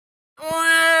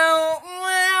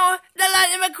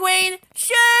McQueen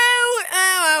Show!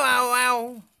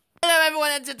 Hello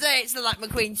everyone, and today it's the Lightning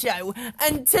Mcqueen Show,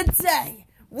 and today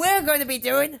we're going to be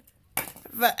doing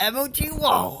the MLG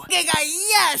Wall.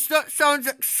 Yes, that sounds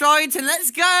exciting,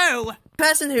 let's go! The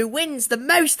person who wins the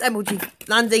most MLG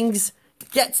landings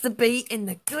gets to be in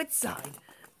the good side,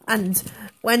 and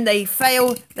when they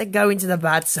fail, they go into the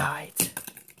bad side.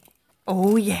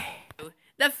 Oh yeah.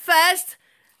 The first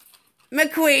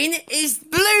McQueen is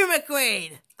Blue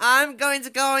McQueen. I'm going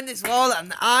to go on this wall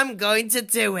and I'm going to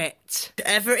do it.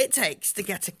 Whatever it takes to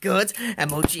get a good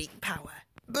MLG power.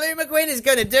 Blue McQueen is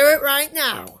going to do it right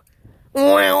now.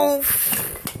 Well,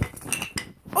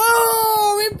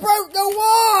 oh, he broke the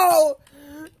wall.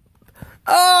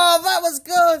 Oh, that was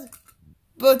good.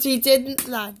 But he didn't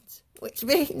land, which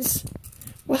means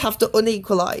we'll have to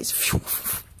unequalise.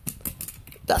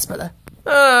 That's better.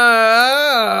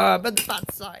 But the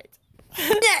bad side.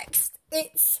 Next,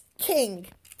 it's King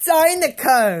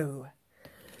Dinoco.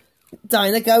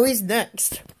 Dinoco is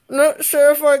next. Not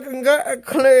sure if I can get it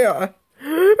clear.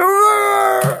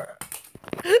 Dinoco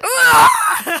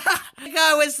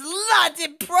was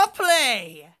landed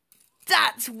properly.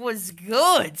 That was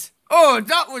good. Oh,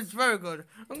 that was very good.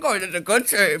 I'm going to the good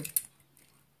team.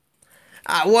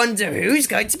 I wonder who's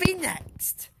going to be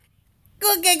next.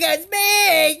 Cooking it's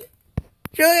me.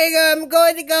 I'm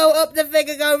going to go up the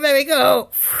finger, go very good.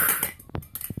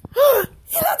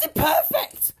 You landed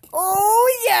perfect.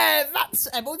 Oh yeah, that's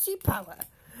MLG power.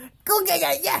 Go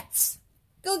Giga, yes.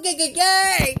 Go Giga,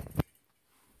 yay.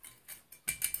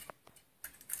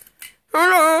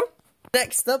 Hello.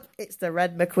 Next up, it's the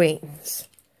Red McQueens.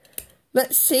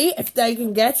 Let's see if they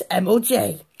can get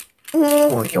MLG.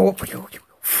 Oh,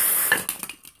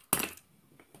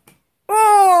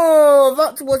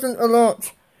 that wasn't a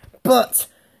lot. But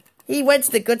he went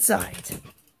to the good side,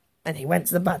 and he went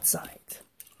to the bad side.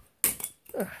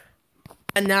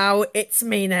 And now it's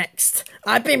me next.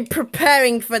 I've been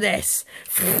preparing for this.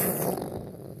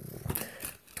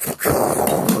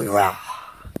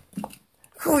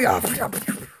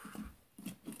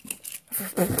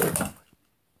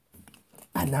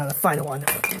 And now the final one.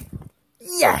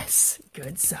 Yes,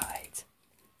 good side.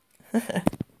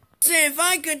 See if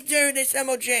I could do this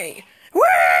MLG.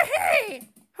 Whee!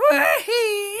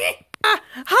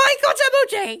 Hi, got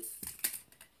MLG.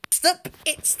 Next up,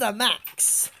 it's the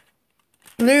Max.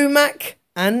 Blue Mac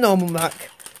and normal Mac.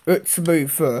 It's me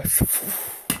first.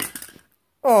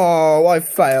 Oh, I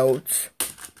failed.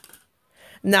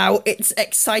 Now it's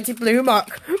excited Blue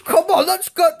Mac. Come on, let's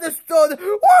get this done.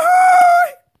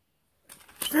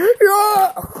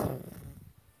 Yeah.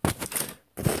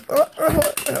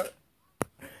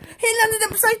 He landed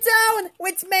upside down,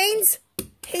 which means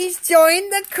he's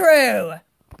joined the crew.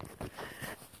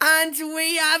 And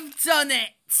we have done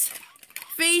it.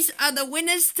 These are the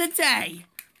winners today.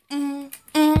 And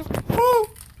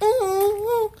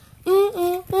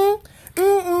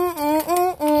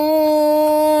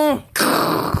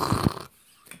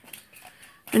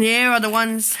here are the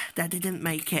ones that didn't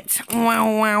make it.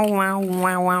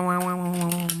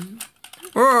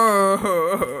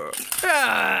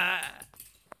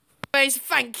 Anyways,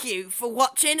 thank you for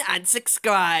watching and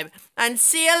subscribe. And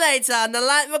see you later on the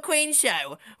Lightning Mcqueen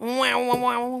Show.